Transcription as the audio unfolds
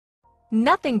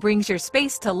Nothing brings your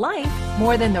space to life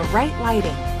more than the right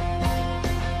lighting.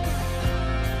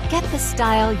 Get the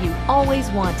style you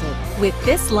always wanted with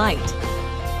this light.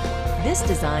 This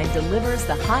design delivers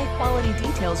the high-quality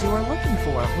details you are looking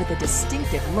for with a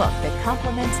distinctive look that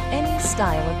complements any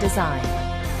style of design.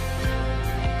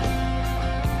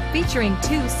 Featuring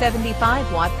two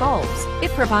 75-watt bulbs,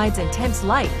 it provides intense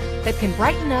light that can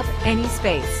brighten up any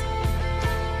space.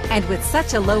 And with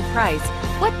such a low price,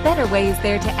 what better way is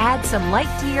there to add some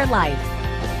light to your life?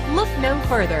 Look no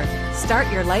further.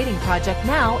 Start your lighting project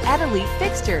now at Elite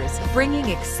Fixtures, bringing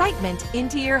excitement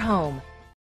into your home.